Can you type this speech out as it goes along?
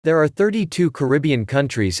There are 32 Caribbean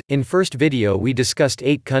countries. In first video we discussed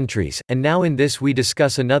 8 countries, and now in this we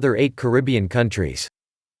discuss another 8 Caribbean countries.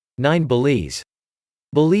 9. Belize.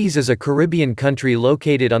 Belize is a Caribbean country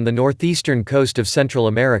located on the northeastern coast of Central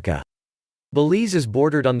America. Belize is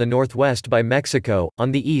bordered on the northwest by Mexico,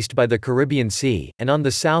 on the east by the Caribbean Sea, and on the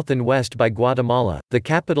south and west by Guatemala. The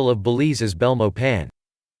capital of Belize is Belmopan.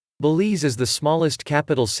 Belize is the smallest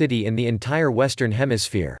capital city in the entire Western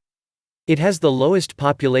Hemisphere. It has the lowest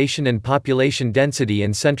population and population density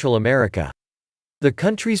in Central America. The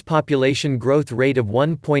country's population growth rate of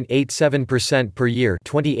 1.87% per year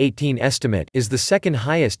 2018 estimate is the second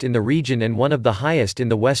highest in the region and one of the highest in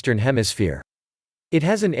the Western Hemisphere. It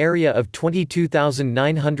has an area of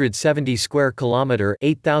 22,970 square kilometer,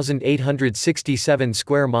 8,867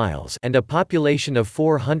 square miles, and a population of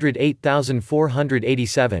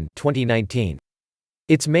 408,487 2019.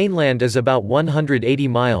 Its mainland is about 180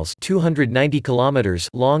 miles, 290 kilometers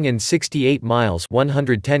long and 68 miles,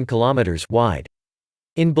 110 kilometers wide.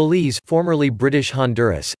 In Belize, formerly British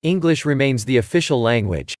Honduras, English remains the official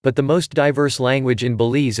language, but the most diverse language in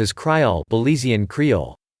Belize is Kriol, Belizean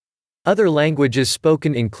Creole. Other languages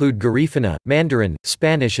spoken include Garifuna, Mandarin,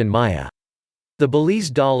 Spanish and Maya. The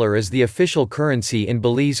Belize dollar is the official currency in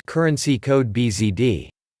Belize, currency code BZD.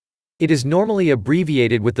 It is normally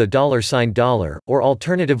abbreviated with the $, or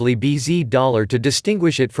alternatively BZ dollar to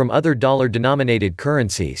distinguish it from other dollar-denominated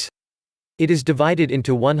currencies. It is divided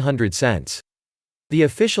into 100 cents. The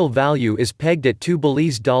official value is pegged at 2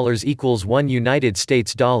 Belize dollars equals 1 United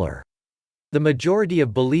States dollar. The majority of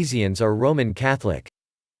Belizeans are Roman Catholic.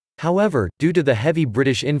 However, due to the heavy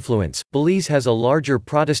British influence, Belize has a larger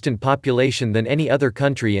Protestant population than any other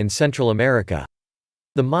country in Central America.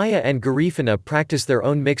 The Maya and Garifuna practice their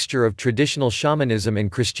own mixture of traditional shamanism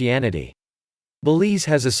and Christianity. Belize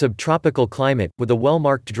has a subtropical climate, with a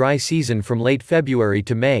well-marked dry season from late February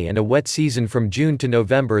to May and a wet season from June to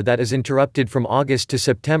November that is interrupted from August to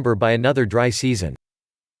September by another dry season.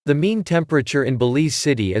 The mean temperature in Belize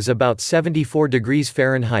City is about 74 degrees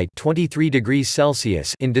Fahrenheit 23 degrees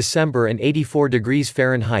Celsius in December and 84 degrees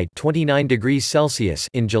Fahrenheit 29 degrees Celsius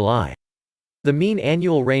in July. The mean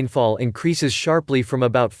annual rainfall increases sharply from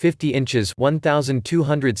about 50 inches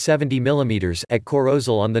 (1,270 mm) at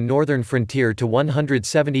Corozal on the northern frontier to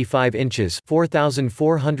 175 inches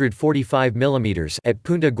 (4,445 mm) at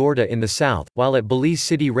Punta Gorda in the south, while at Belize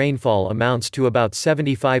City rainfall amounts to about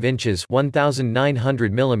 75 inches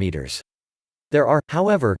 (1,900 mm). There are,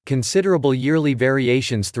 however, considerable yearly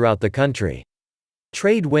variations throughout the country.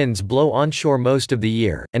 Trade winds blow onshore most of the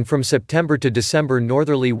year, and from September to December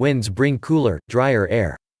northerly winds bring cooler, drier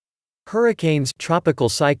air. Hurricanes, tropical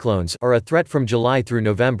cyclones, are a threat from July through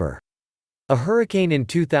November. A hurricane in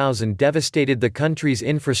 2000 devastated the country's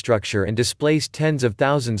infrastructure and displaced tens of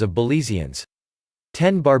thousands of Belizeans.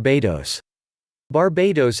 10. Barbados.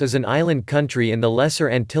 Barbados is an island country in the Lesser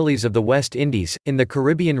Antilles of the West Indies, in the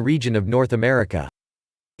Caribbean region of North America.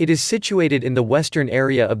 It is situated in the western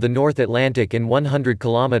area of the North Atlantic and 100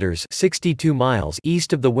 kilometers (62 miles)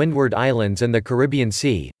 east of the Windward Islands and the Caribbean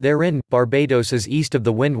Sea. Therein, Barbados is east of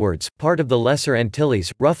the Windwards, part of the Lesser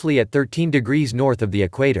Antilles, roughly at 13 degrees north of the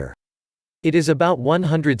equator. It is about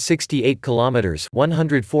 168 kilometers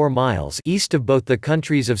 (104 miles) east of both the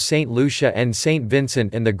countries of St. Lucia and St.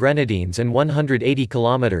 Vincent and the Grenadines and 180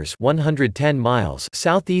 kilometers (110 miles)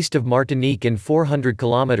 southeast of Martinique and 400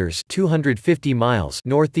 kilometers (250 miles)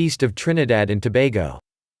 northeast of Trinidad and Tobago.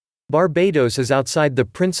 Barbados is outside the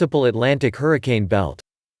principal Atlantic hurricane belt.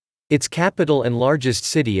 Its capital and largest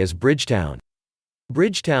city is Bridgetown.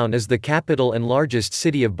 Bridgetown is the capital and largest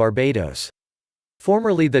city of Barbados.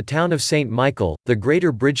 Formerly the town of St. Michael, the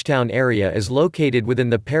Greater Bridgetown area is located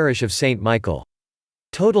within the parish of St. Michael.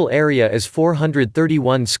 Total area is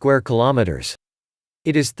 431 square kilometers.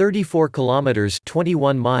 It is 34 kilometers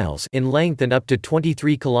 (21 miles) in length and up to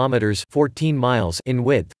 23 kilometers (14 miles) in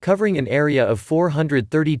width, covering an area of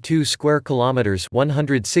 432 square kilometers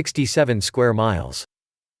 (167 square miles).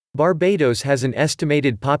 Barbados has an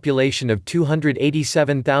estimated population of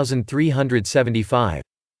 287,375.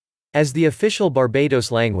 As the official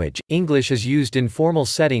Barbados language, English is used in formal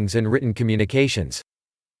settings and written communications.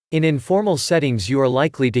 In informal settings you are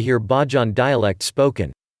likely to hear Bajan dialect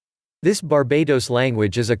spoken. This Barbados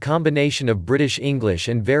language is a combination of British English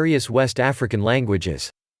and various West African languages.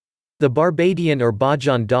 The Barbadian or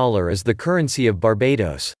Bajan dollar is the currency of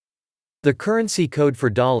Barbados. The currency code for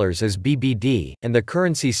dollars is BBD, and the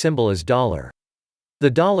currency symbol is dollar.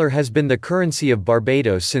 The dollar has been the currency of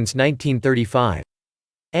Barbados since 1935.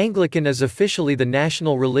 Anglican is officially the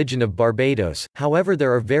national religion of Barbados, however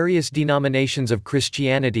there are various denominations of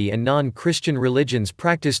Christianity and non-Christian religions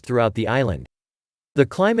practiced throughout the island. The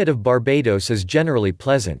climate of Barbados is generally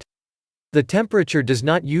pleasant. The temperature does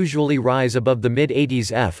not usually rise above the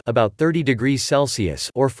mid-80s F about 30 degrees Celsius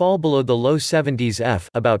or fall below the low 70s F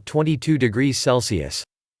about 22 degrees Celsius.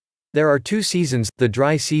 There are two seasons, the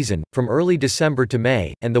dry season, from early December to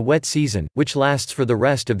May, and the wet season, which lasts for the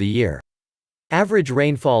rest of the year. Average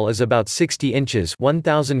rainfall is about 60 inches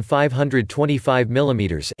 (1,525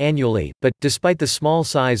 millimeters) annually, but, despite the small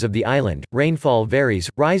size of the island, rainfall varies,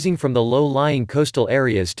 rising from the low-lying coastal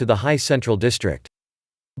areas to the high central district.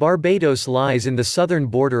 Barbados lies in the southern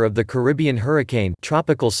border of the Caribbean hurricane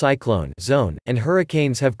tropical cyclone zone, and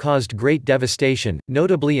hurricanes have caused great devastation,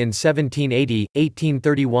 notably in 1780,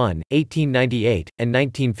 1831, 1898, and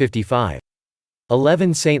 1955.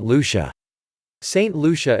 11. St. Lucia. St.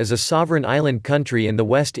 Lucia is a sovereign island country in the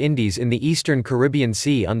West Indies in the eastern Caribbean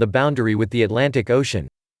Sea on the boundary with the Atlantic Ocean.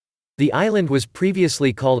 The island was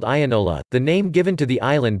previously called Ianola, the name given to the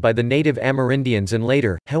island by the native Amerindians, and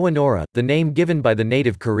later, Hewanora, the name given by the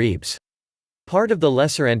native Caribs. Part of the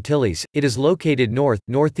Lesser Antilles, it is located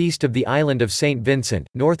northeast of the island of St. Vincent,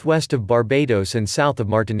 northwest of Barbados and south of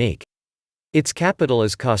Martinique. Its capital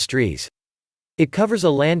is Castries. It covers a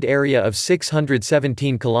land area of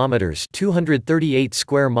 617 kilometers (238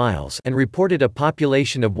 square miles) and reported a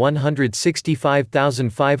population of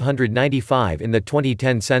 165,595 in the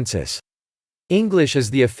 2010 census. English is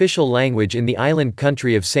the official language in the island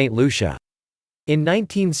country of St. Lucia. In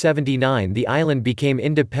 1979 the island became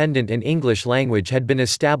independent and English language had been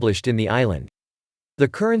established in the island. The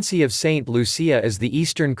currency of St. Lucia is the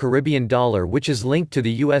Eastern Caribbean dollar, which is linked to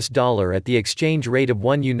the US dollar at the exchange rate of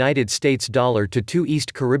 $1 to 2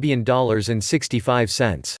 East Caribbean dollars and 65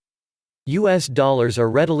 cents. US dollars are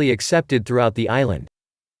readily accepted throughout the island.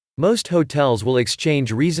 Most hotels will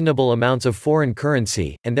exchange reasonable amounts of foreign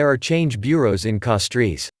currency, and there are change bureaus in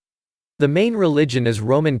Castries. The main religion is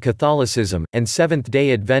Roman Catholicism, and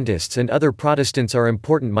Seventh-day Adventists and other Protestants are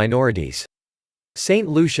important minorities. St.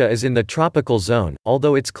 Lucia is in the tropical zone,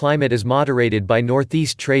 although its climate is moderated by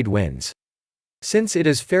northeast trade winds. Since it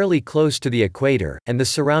is fairly close to the equator, and the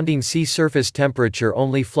surrounding sea surface temperature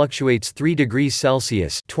only fluctuates 3 degrees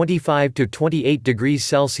Celsius (25 to 28 degrees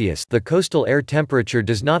Celsius), the coastal air temperature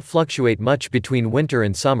does not fluctuate much between winter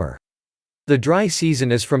and summer. The dry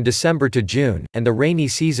season is from December to June, and the rainy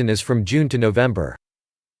season is from June to November.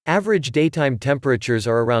 Average daytime temperatures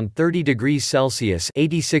are around 30 degrees Celsius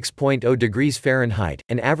 (86.0 degrees Fahrenheit),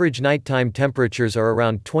 and average nighttime temperatures are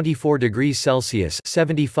around 24 degrees Celsius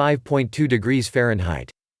 (75.2 degrees Fahrenheit).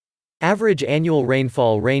 Average annual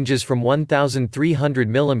rainfall ranges from 1,300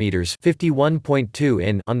 mm (51.2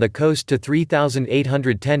 in) on the coast to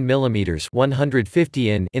 3,810 mm (150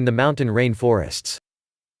 in the mountain rainforests.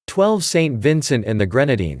 12. St. Vincent and the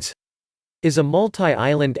Grenadines is a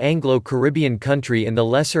multi-island Anglo-Caribbean country in the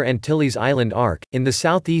Lesser Antilles Island arc, in the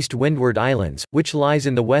southeast Windward Islands, which lies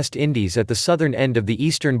in the West Indies at the southern end of the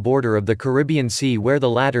eastern border of the Caribbean Sea where the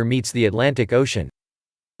latter meets the Atlantic Ocean.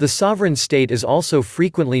 The sovereign state is also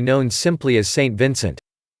frequently known simply as St. Vincent.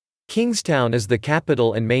 Kingstown is the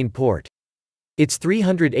capital and main port. Its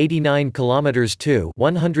 389 kilometers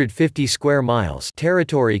 (150 square miles)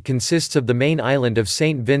 territory consists of the main island of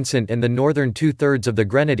St. Vincent and the northern two-thirds of the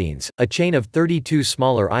Grenadines, a chain of 32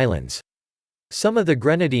 smaller islands. Some of the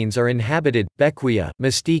Grenadines are inhabited: Bequia,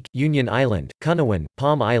 Mystique, Union Island, Cunawan,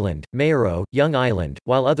 Palm Island, Mayaro, Young Island,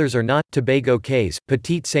 while others are not: Tobago Cays,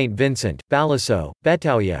 Petite St. Vincent, Balasso,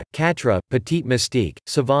 Betauia, Catra, Petite Mystique,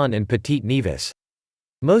 Savon and Petite Nevis.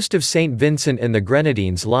 Most of St. Vincent and the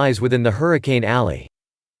Grenadines lies within the Hurricane Alley.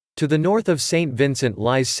 To the north of St. Vincent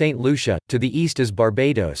lies St. Lucia, to the east is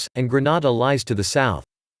Barbados, and Grenada lies to the south.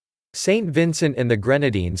 St. Vincent and the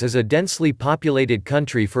Grenadines is a densely populated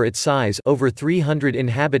country for its size, over 300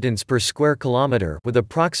 inhabitants per square kilometre, with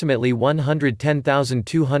approximately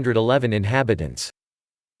 110,211 inhabitants.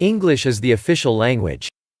 English is the official language.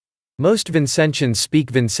 Most Vincentians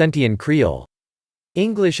speak Vincentian Creole.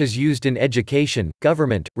 English is used in education,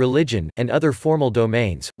 government, religion, and other formal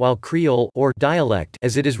domains, while Creole, or dialect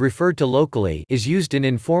as it is referred to locally, is used in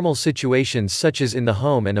informal situations such as in the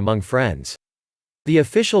home and among friends. The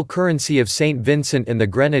official currency of St. Vincent and the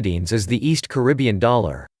Grenadines is the East Caribbean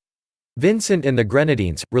dollar. Vincent and the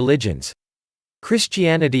Grenadines, religions.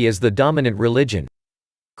 Christianity is the dominant religion.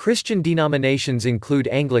 Christian denominations include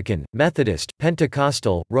Anglican, Methodist,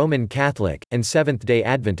 Pentecostal, Roman Catholic, and Seventh-day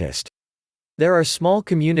Adventist. There are small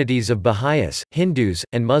communities of Baha'is, Hindus,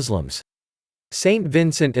 and Muslims. St.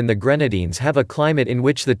 Vincent and the Grenadines have a climate in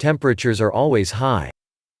which the temperatures are always high.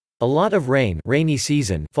 A lot of rainy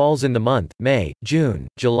season falls in the month, May, June,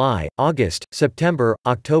 July, August, September,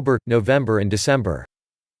 October, November and December.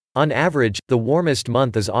 On average, the warmest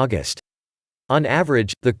month is August. On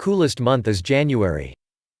average, the coolest month is January.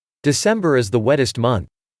 December is the wettest month.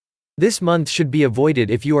 This month should be avoided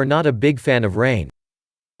if you are not a big fan of rain.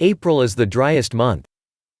 April is the driest month.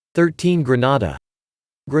 13. Grenada.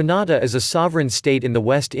 Grenada is a sovereign state in the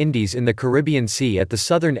West Indies in the Caribbean Sea at the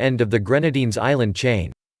southern end of the Grenadines island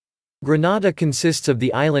chain. Grenada consists of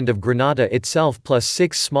the island of Grenada itself plus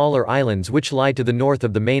 6 smaller islands which lie to the north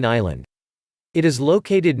of the main island. It is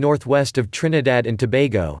located northwest of Trinidad and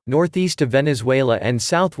Tobago, northeast of Venezuela and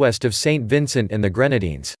southwest of St. Vincent and the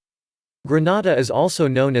Grenadines. Grenada is also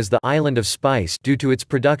known as the Island of Spice due to its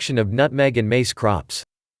production of nutmeg and mace crops.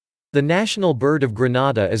 The national bird of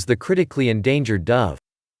Grenada is the critically endangered dove.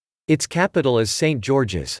 Its capital is St.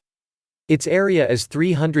 George's. Its area is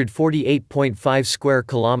 348.5 square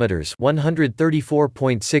kilometers,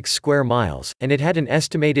 134.6 square miles, and it had an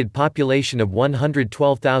estimated population of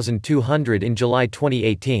 112,200 in July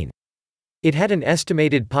 2018. It had an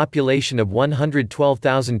estimated population of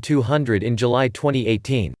 112,200 in July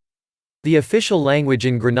 2018. The official language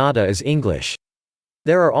in Grenada is English.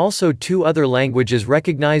 There are also 2 other languages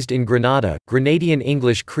recognized in Grenada, Grenadian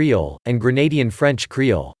English Creole, and Grenadian French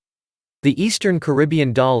Creole. The Eastern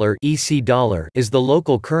Caribbean dollar (EC dollar) is the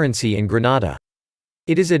local currency in Grenada.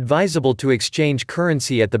 It is advisable to exchange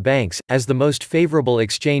currency at the banks, as the most favorable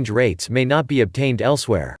exchange rates may not be obtained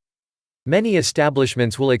elsewhere. Many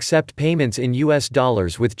establishments will accept payments in US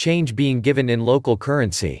dollars with change being given in local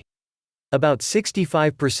currency. About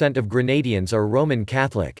 65% of Grenadians are Roman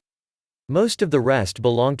Catholic. Most of the rest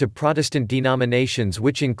belong to Protestant denominations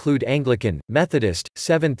which include Anglican, Methodist,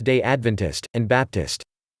 Seventh-day Adventist, and Baptist.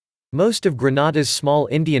 Most of Grenada's small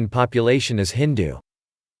Indian population is Hindu.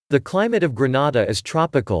 The climate of Grenada is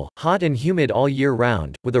tropical, hot and humid all year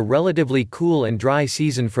round, with a relatively cool and dry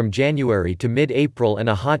season from January to mid-April and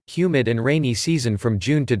a hot, humid and rainy season from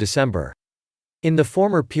June to December. In the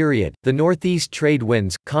former period, the northeast trade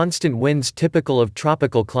winds, constant winds typical of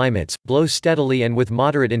tropical climates, blow steadily and with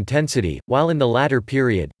moderate intensity, while in the latter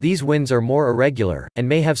period, these winds are more irregular, and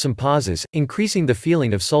may have some pauses, increasing the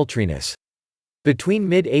feeling of sultriness. Between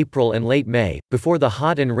mid-April and late May, before the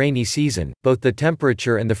hot and rainy season, both the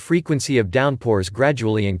temperature and the frequency of downpours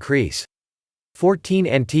gradually increase. 14.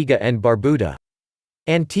 Antigua and Barbuda.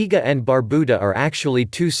 Antigua and Barbuda are actually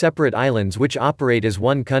 2 separate islands which operate as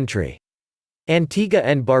one country. Antigua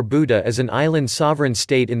and Barbuda is an island sovereign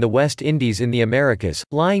state in the West Indies in the Americas,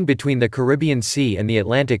 lying between the Caribbean Sea and the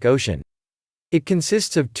Atlantic Ocean. It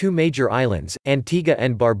consists of 2 major islands, Antigua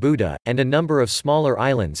and Barbuda, and a number of smaller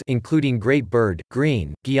islands including Great Bird,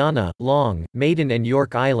 Green, Guiana, Long, Maiden and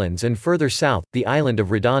York Islands and further south, the island of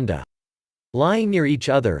Redonda. Lying near each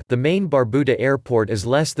other, the main Barbuda airport is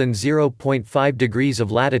less than 0.5 degrees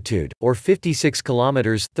of latitude, or 56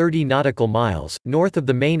 kilometers (30 nautical miles) north of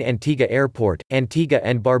the main Antigua airport. Antigua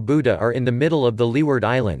and Barbuda are in the middle of the Leeward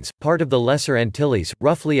Islands, part of the Lesser Antilles,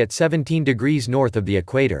 roughly at 17 degrees north of the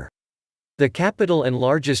equator. The capital and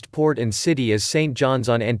largest port and city is St. John's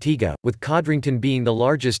on Antigua, with Codrington being the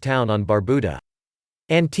largest town on Barbuda.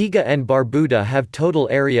 Antigua and Barbuda have total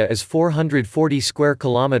area as 440 square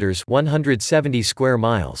kilometers, 170 square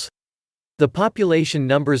miles. The population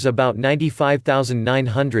numbers about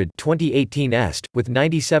 95,900 2018 est, with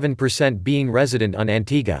 97% being resident on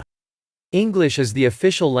Antigua. English is the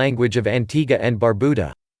official language of Antigua and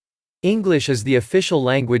Barbuda. English is the official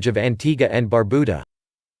language of Antigua and Barbuda.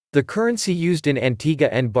 The currency used in Antigua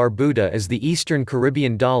and Barbuda is the Eastern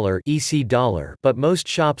Caribbean dollar (EC dollar), but most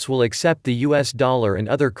shops will accept the US dollar and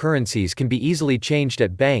other currencies can be easily changed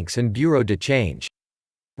at banks and bureau de change.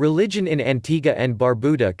 Religion in Antigua and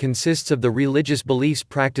Barbuda consists of the religious beliefs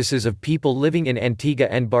practices of people living in Antigua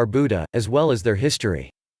and Barbuda, as well as their history.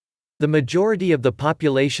 The majority of the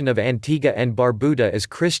population of Antigua and Barbuda is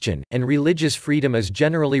Christian, and religious freedom is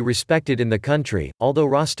generally respected in the country, although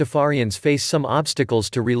Rastafarians face some obstacles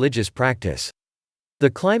to religious practice. The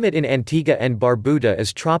climate in Antigua and Barbuda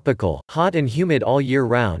is tropical, hot and humid all year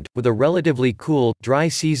round, with a relatively cool, dry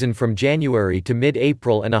season from January to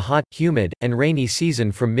mid-April and a hot, humid, and rainy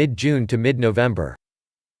season from mid-June to mid-November.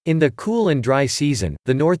 In the cool and dry season,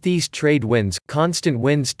 the northeast trade winds, constant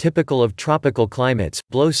winds typical of tropical climates,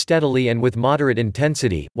 blow steadily and with moderate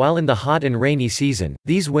intensity, while in the hot and rainy season,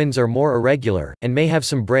 these winds are more irregular, and may have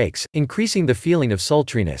some breaks, increasing the feeling of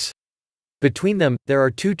sultriness. Between them, there are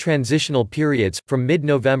 2 transitional periods, from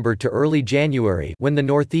mid-November to early January when the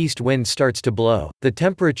northeast wind starts to blow, the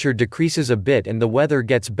temperature decreases a bit and the weather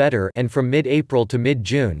gets better, and from mid-April to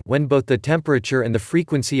mid-June when both the temperature and the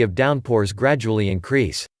frequency of downpours gradually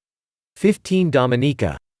increase. 15.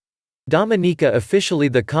 Dominica. Dominica, officially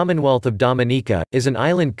the Commonwealth of Dominica, is an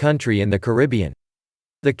island country in the Caribbean.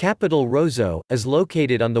 The capital Roseau is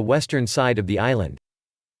located on the western side of the island.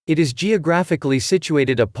 It is geographically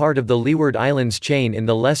situated a part of the Leeward Islands chain in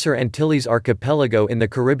the Lesser Antilles archipelago in the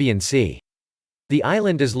Caribbean Sea. The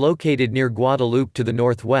island is located near Guadeloupe to the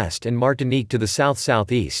northwest and Martinique to the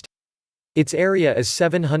south-southeast. Its area is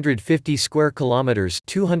 750 square kilometers,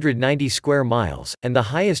 290 square miles, and the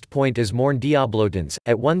highest point is Morne Diablotins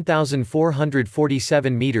at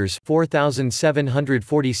 1447 meters,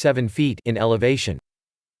 4747 feet in elevation.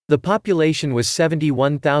 The population was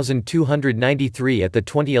 71,293 at the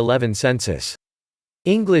 2011 census.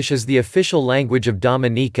 English is the official language of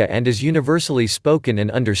Dominica and is universally spoken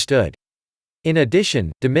and understood. In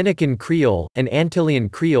addition, Dominican Creole, an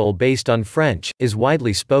Antillean Creole based on French, is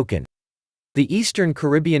widely spoken. The Eastern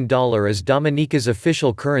Caribbean dollar is Dominica's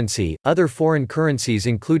official currency. Other foreign currencies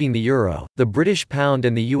including the euro, the British pound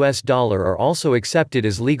and the US dollar are also accepted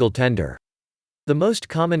as legal tender. The most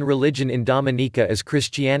common religion in Dominica is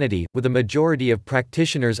Christianity, with a majority of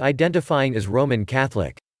practitioners identifying as Roman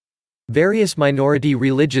Catholic. Various minority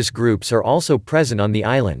religious groups are also present on the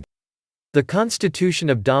island. The Constitution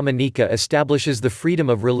of Dominica establishes the freedom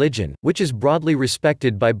of religion, which is broadly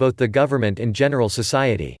respected by both the government and general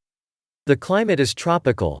society. The climate is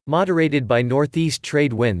tropical, moderated by northeast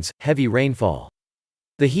trade winds, heavy rainfall.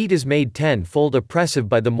 The heat is made tenfold oppressive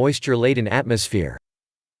by the moisture-laden atmosphere.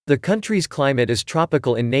 The country's climate is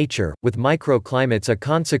tropical in nature, with microclimates a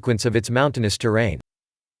consequence of its mountainous terrain.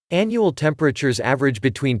 Annual temperatures average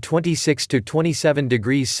between 26 to 27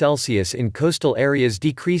 degrees Celsius in coastal areas,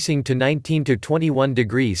 decreasing to 19 to 21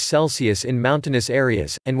 degrees Celsius in mountainous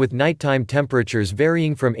areas, and with nighttime temperatures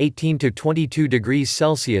varying from 18 to 22 degrees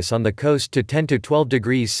Celsius on the coast to 10 to 12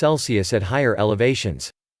 degrees Celsius at higher elevations.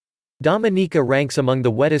 Dominica ranks among the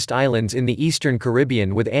wettest islands in the Eastern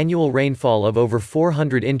Caribbean with annual rainfall of over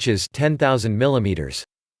 400 inches (10,000 millimeters).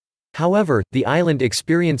 However, the island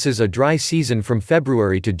experiences a dry season from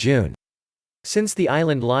February to June. Since the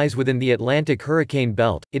island lies within the Atlantic hurricane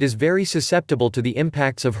belt, it is very susceptible to the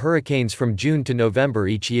impacts of hurricanes from June to November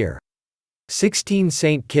each year. 16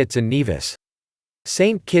 St. Kitts and Nevis.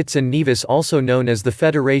 St. Kitts and Nevis, also known as the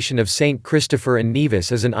Federation of St. Christopher and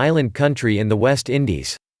Nevis, is an island country in the West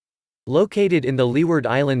Indies. Located in the Leeward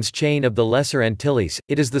Islands chain of the Lesser Antilles,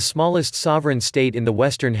 it is the smallest sovereign state in the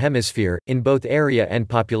Western Hemisphere, in both area and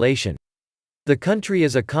population. The country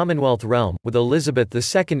is a Commonwealth realm, with Elizabeth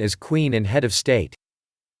II as Queen and head of state.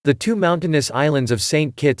 The two mountainous islands of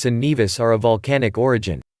St. Kitts and Nevis are of volcanic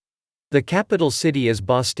origin. The capital city is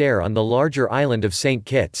Basseterre on the larger island of St.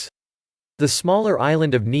 Kitts. The smaller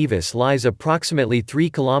island of Nevis lies approximately 3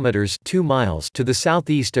 kilometers (2 miles) to the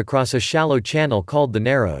southeast across a shallow channel called the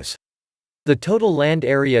Narrows. The total land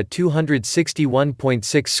area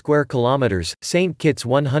 261.6 square kilometers, St. Kitts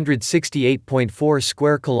 168.4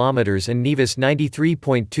 square kilometers and Nevis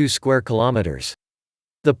 93.2 square kilometers.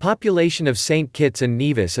 The population of St. Kitts and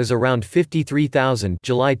Nevis is around 53,000,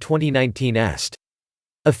 July 2019 est.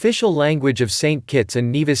 Official language of St. Kitts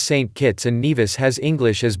and Nevis. St. Kitts and Nevis has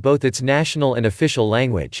English as both its national and official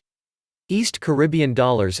language. East Caribbean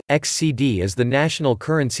dollars, XCD, is the national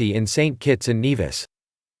currency in St. Kitts and Nevis.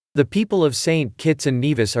 The people of St. Kitts and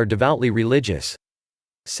Nevis are devoutly religious.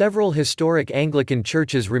 Several historic Anglican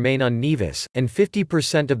churches remain on Nevis, and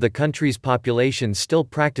 50% of the country's population still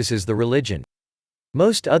practices the religion.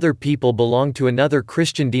 Most other people belong to another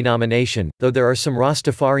Christian denomination, though there are some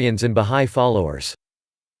Rastafarians and Bahá'í followers.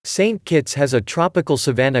 St. Kitts has a tropical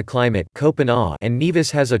savanna climate and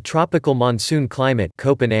Nevis has a tropical monsoon climate.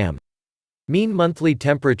 Mean monthly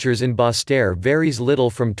temperatures in Basseterre varies little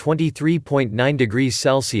from 23.9 degrees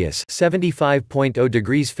Celsius (75.0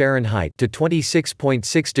 degrees Fahrenheit) to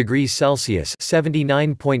 26.6 degrees Celsius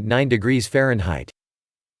 (79.9 degrees Fahrenheit).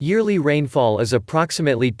 Yearly rainfall is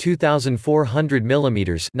approximately 2,400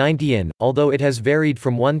 mm 90 in, although it has varied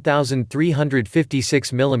from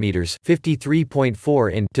 1,356 mm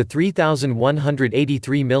 53.4 in to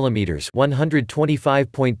 3,183 mm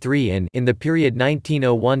 125.3 in the period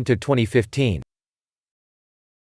 1901 to 2015.